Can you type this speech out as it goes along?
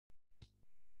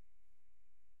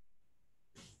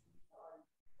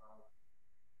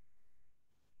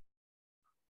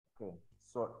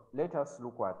So let us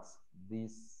look at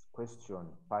this question,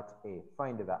 part A.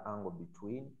 Find the angle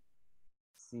between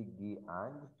CG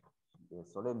and A.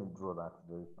 So let me draw that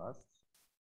very fast.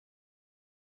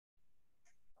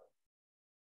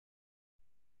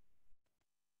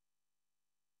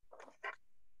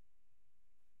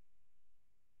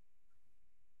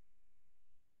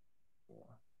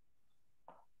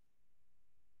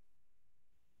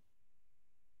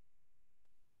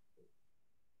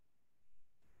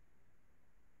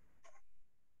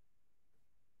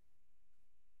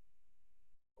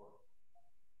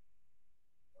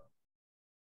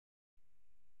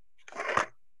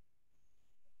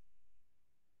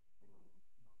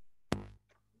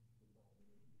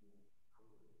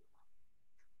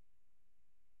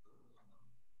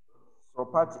 So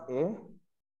part A,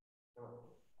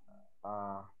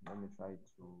 let me try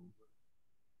to,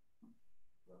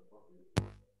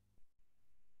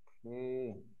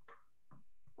 okay.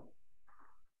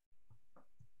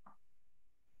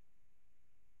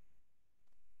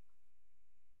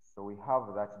 So we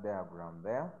have that diagram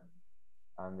there,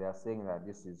 and they are saying that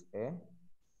this is A,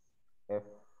 F,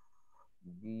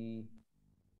 G,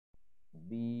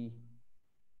 B,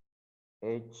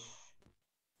 H,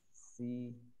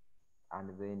 C, and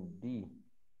then D,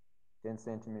 10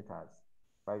 centimeters,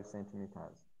 5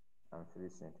 centimeters, and 3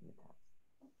 centimeters.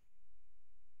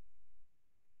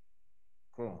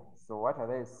 Okay, so what are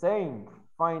they saying?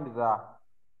 Find the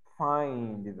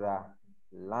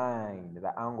line,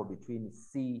 the angle between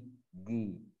C,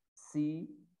 G, C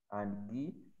and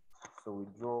G. So we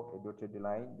draw a dotted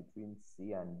line between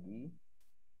C and G.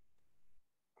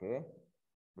 Okay,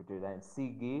 dotted line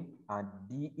CG and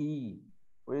DE.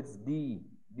 Where's D?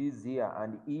 D is here,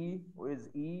 and E. Where's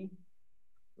E?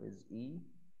 Where's E?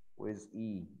 Where's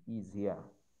E? E is here,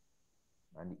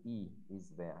 and E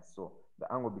is there. So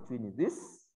the angle between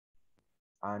this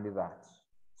and that.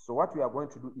 So what we are going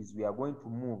to do is we are going to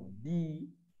move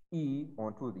DE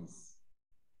onto this.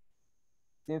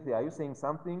 Cynthia, are you saying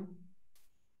something?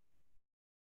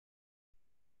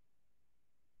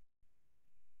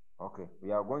 Okay,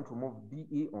 we are going to move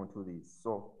DE onto this.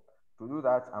 So to do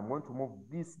that, I'm going to move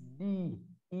this DE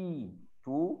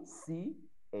to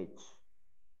CH.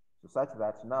 So such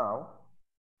that now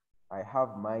I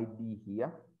have my D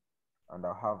here and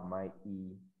I have my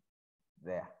E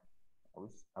there.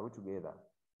 Are we together?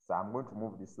 So I'm going to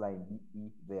move this line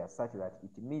DE there such that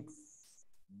it meets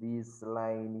this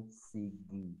line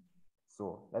CG.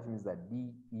 So that means that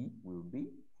DE will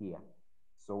be here.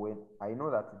 So when I know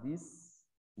that this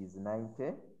is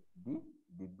 90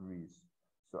 degrees,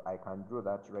 so I can draw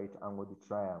that right angled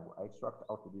triangle. I extract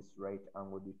out this right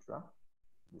angled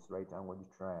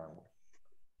triangle.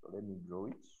 So let me draw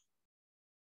it.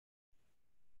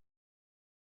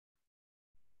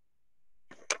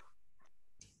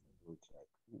 Do it like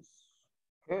this.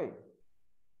 Okay.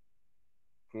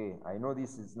 Okay, I know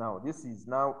this is now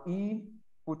E.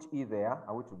 Put E there.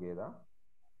 Are we together?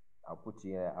 I'll put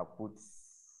here, I'll put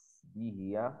D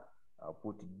here, I'll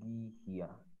put D here.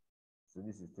 So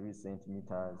this is 3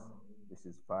 centimeters, this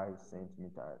is 5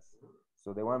 centimeters.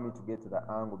 So they want me to get the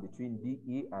angle between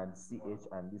DE and CH,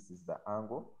 and this is the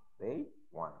angle they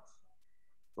want.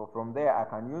 So from there, I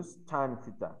can use tan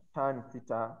theta. Tan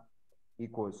theta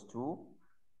equals to,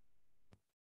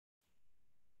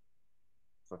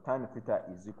 so tan theta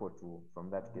is equal to, from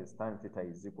that case, tan theta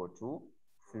is equal to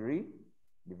 3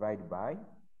 divided by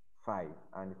 5,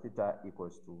 and theta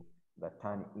equals to the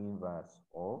tan inverse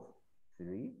of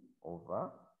 3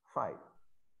 over 5.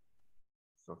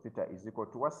 So theta is equal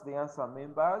to, what's the answer,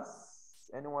 members?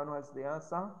 Anyone who has the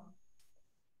answer?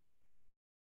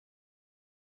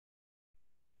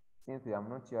 Cynthia, I'm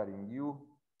not hearing you.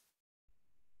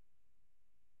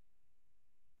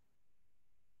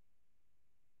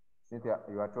 Cynthia,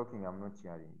 you are talking, I'm not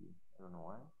hearing you. I don't know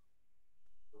why.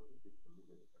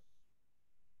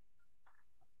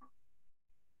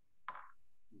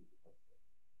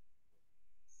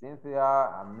 Cynthia,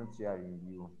 I'm not hearing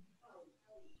you.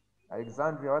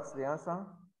 Alexandria, what's the answer?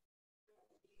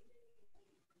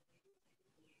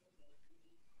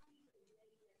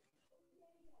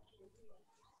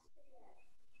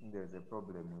 There's a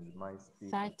problem with my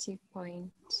speaker.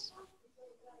 30.10.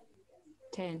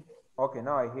 Okay,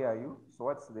 now I hear you. So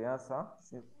what's the answer,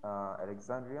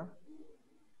 Alexandria?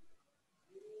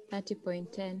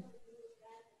 30.10.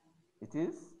 It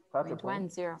is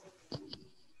 30.10.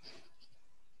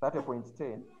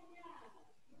 30.10.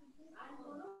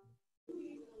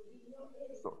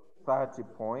 So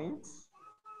 30.10.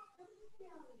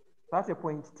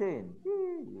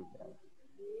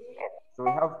 So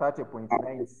we have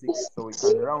 30.96. So we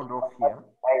can round off here.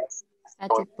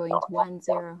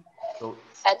 30.10. So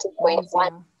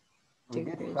 30.1 we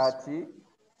get degrees. 30.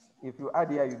 If you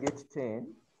add here, you get 10,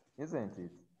 isn't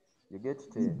it? You get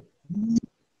 10. So, you get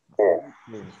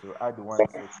 10. So add 1,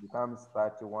 so it becomes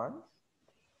 31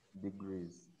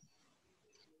 degrees.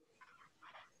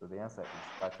 So the answer is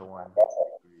 31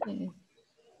 degrees.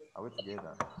 Are we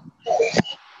together?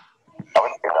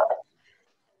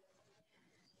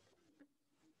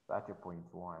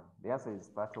 30.1. The answer is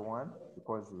 31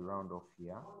 because we round off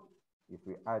here. If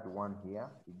we add 1 here,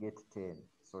 we get 10.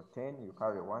 So 10, you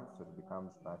carry 1, so it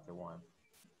becomes 31.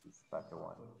 It's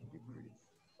 31 degrees.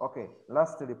 Okay,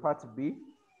 lastly, part B.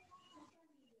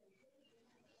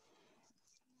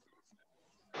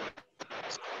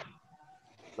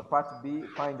 So part B,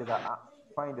 find the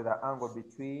angle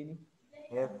between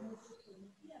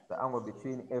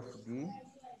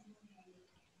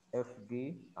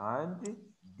FG and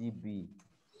DB.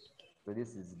 So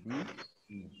this is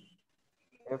DE,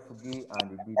 FG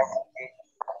and DB.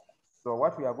 So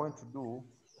what we are going to do,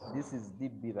 this is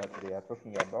DB that they are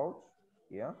talking about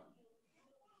here.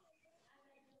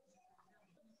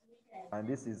 And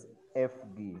this is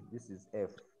FG, this is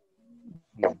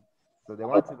FG. So they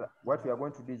want to, what we are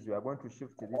going to do is we are going to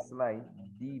shift this line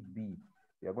DB.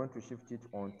 We are going to shift it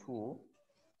onto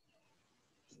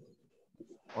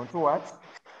what?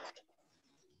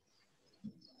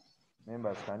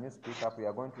 Members, can you speak up? We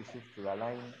are going to shift to the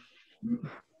line.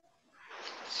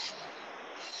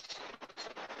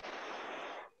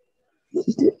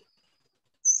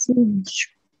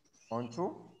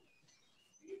 Onto?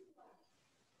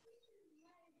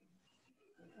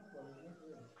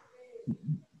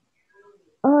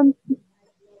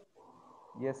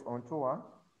 Yes, onto what?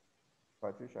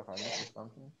 Patricia, can you say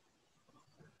something?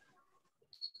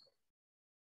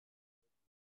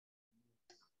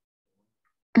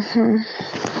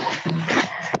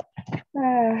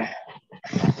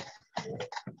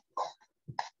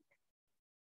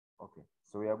 Okay,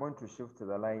 so we are going to shift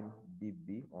the line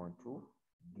DB onto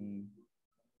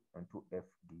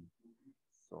FD.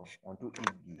 So onto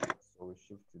ED. So we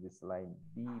shift this line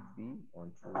DB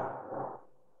onto.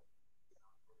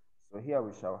 So here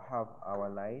we shall have our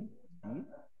line D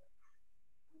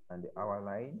and our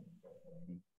line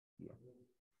B here.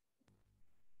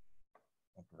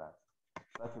 Like that.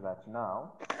 Such that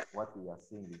now what we are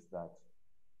seeing is that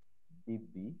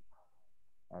DB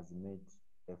has made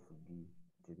FD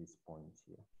to this point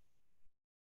here.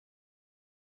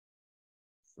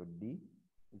 So D,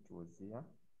 which was here,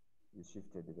 is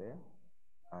shifted there,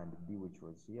 and B, which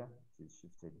was here, is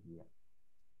shifted here,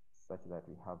 such that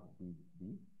we have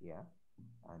DB here,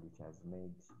 and it has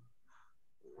made,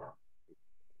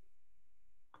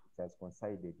 it has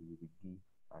coincided with D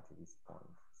at this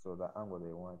point. So the angle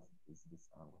they want is this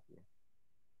angle here.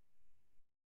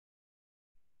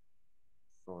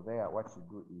 So there, what you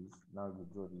do is, now you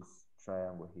draw this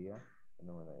triangle here. I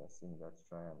know when I are seeing that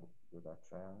triangle, do that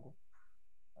triangle,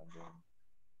 and then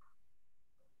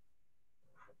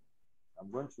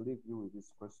I'm going to leave you with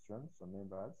this question. So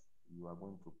members, you are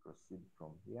going to proceed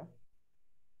from here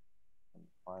and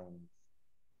find,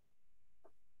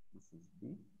 this is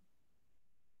B,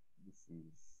 this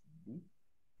is D,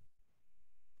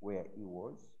 where E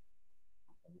was,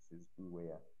 and this is B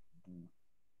where D,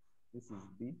 this is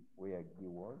B where D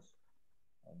was,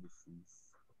 and this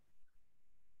is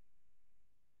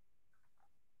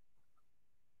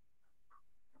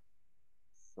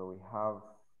so we have,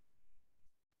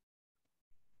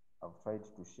 I've tried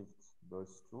to shift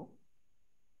those two.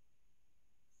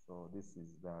 So this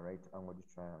is the right angled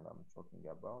triangle I'm talking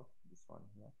about, this one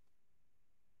here.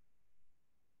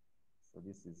 So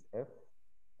this is F,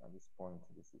 at this point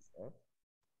this is F,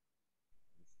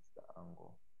 this is the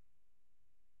angle.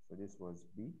 So this was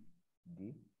B,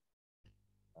 D,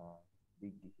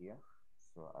 big D here,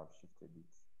 so I've shifted it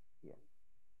here.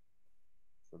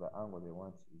 So the angle they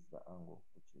want is the angle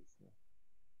which is here.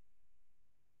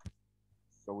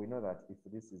 So we know that if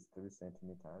this is 3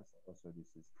 centimeters, also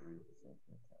this is 3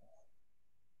 centimeters.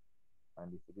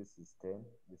 And if this is 10,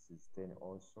 this is 10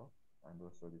 also, and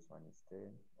also this one is 10,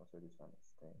 also this one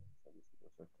is 10, so this is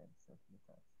also 10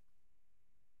 centimeters.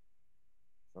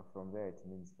 So from there it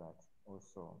means that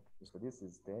also, if this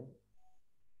is 10,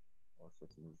 also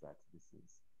it means that this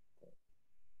is 10.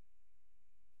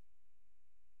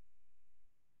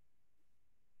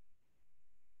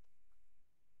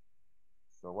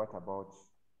 So what about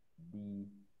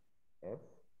DF?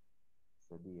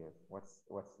 So DF, what's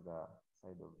the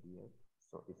side of DF?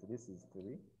 So if this is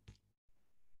 3,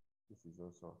 this is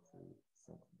also 3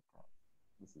 centimeters.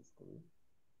 This is 3.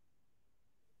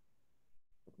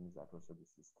 It means that also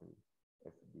this is 3.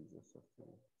 FD is also 3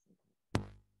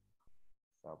 centimeters.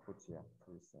 So I'll put here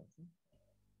 3 cm.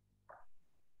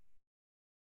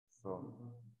 So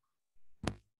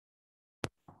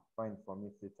find for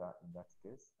me theta in that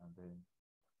case, and then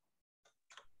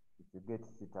if you get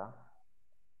theta,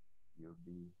 you'll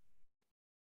be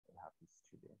a happy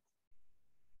student.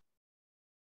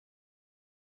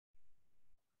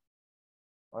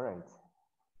 All right.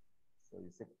 So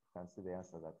you can see the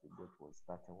answer that we got was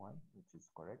 31, which is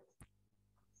correct.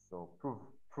 So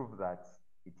prove that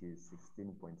it is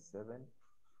 16.7,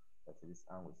 that this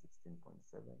angle is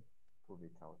 16.7. Prove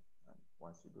it out, and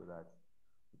once you do that,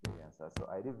 you get the answer. So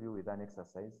I leave you with an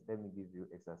exercise. Let me give you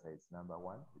exercise number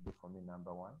 1. You do for me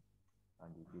number 1,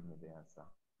 and you give me the answer.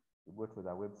 You go to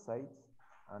the website,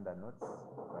 under notes.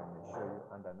 If I may show you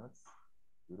under notes,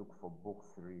 you look for book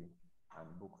 3,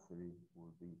 and book 3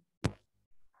 will be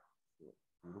here.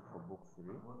 So you look for book 3.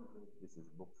 This is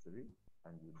book 3,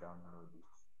 and you download it.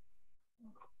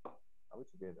 Are we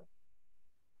together?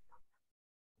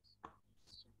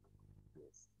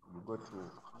 Yes. You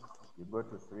go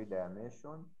to 3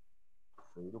 dimension.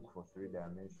 So you look for 3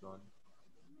 dimension.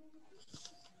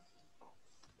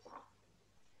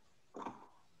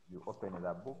 You open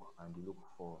the book and you look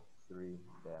for 3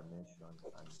 dimension,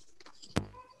 and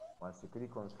once you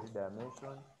click on 3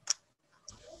 dimension,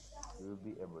 you will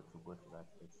be able to go to that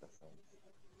exercise.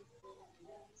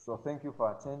 So thank you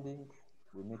for attending.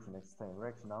 We meet next time.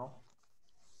 Right now,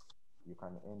 you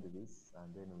can end this,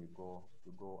 and then you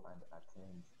go and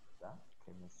attend the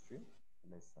chemistry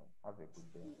lesson. Have a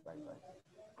good day. Bye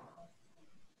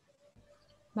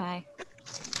bye. Bye.